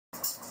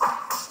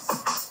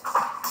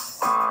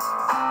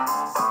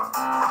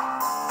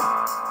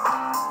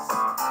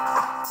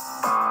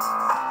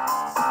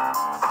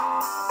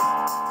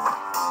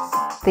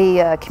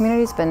The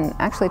community's been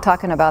actually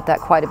talking about that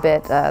quite a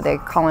bit. They're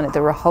calling it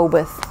the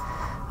Rehoboth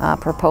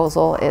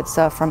proposal. It's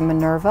from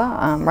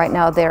Minerva. Right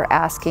now they're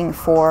asking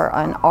for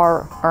an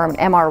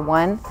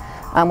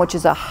MR1, which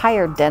is a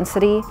higher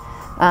density,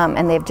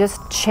 and they've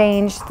just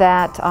changed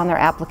that on their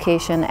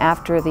application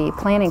after the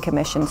Planning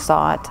Commission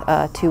saw it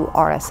to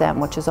RSM,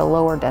 which is a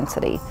lower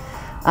density.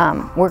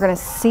 We're going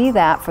to see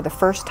that for the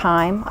first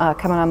time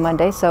coming on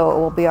Monday, so it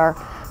will be our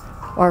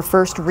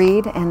first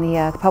read, and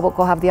the public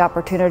will have the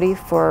opportunity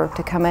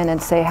to come in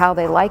and say how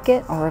they like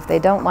it, or if they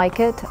don't like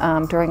it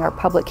during our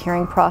public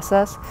hearing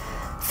process.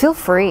 Feel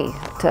free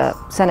to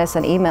send us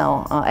an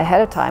email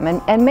ahead of time,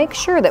 and make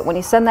sure that when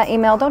you send that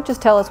email, don't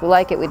just tell us we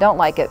like it, we don't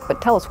like it,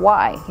 but tell us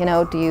why. You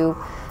know, do you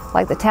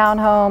like the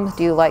townhomes?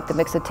 Do you like the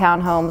mix of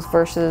townhomes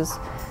versus,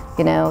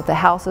 you know, the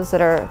houses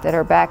that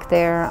are back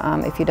there?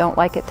 If you don't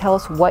like it, tell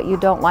us what you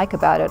don't like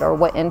about it, or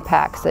what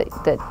impacts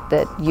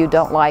that you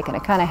don't like, and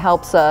it kind of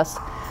helps us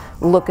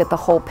look at the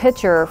whole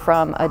picture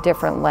from a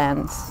different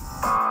lens.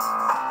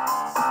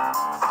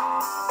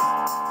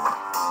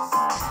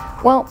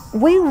 Well,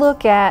 we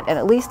look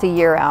at least a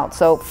year out.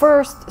 So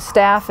first,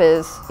 staff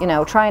is, you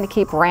know, trying to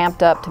keep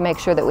ramped up to make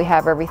sure that we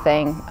have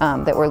everything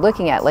that we're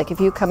looking at. Like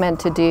if you come in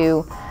to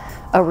do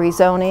a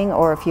rezoning,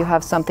 or if you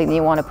have something that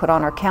you want to put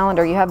on our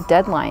calendar, you have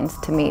deadlines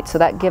to meet. So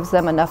that gives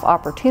them enough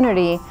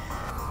opportunity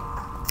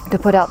to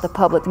put out the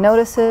public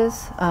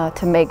notices,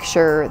 to make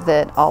sure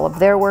that all of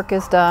their work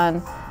is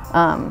done.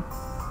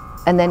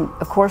 And then,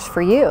 of course,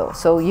 for you,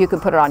 so you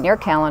can put it on your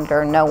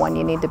calendar and know when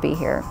you need to be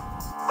here.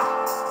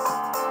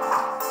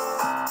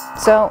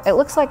 So it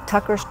looks like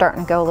Tucker's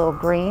starting to go a little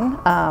green,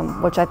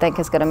 which I think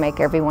is going to make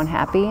everyone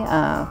happy.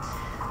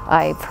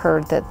 I've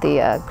heard that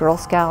the Girl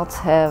Scouts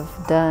have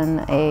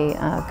done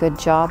a good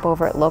job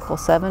over at Local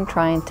 7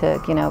 trying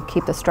to, you know,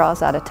 keep the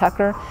straws out of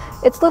Tucker.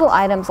 It's little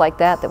items like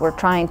that we're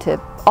trying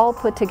to all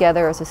put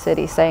together as a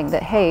city, saying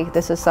that, hey,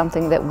 this is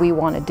something that we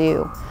want to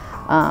do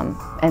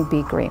and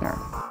be greener.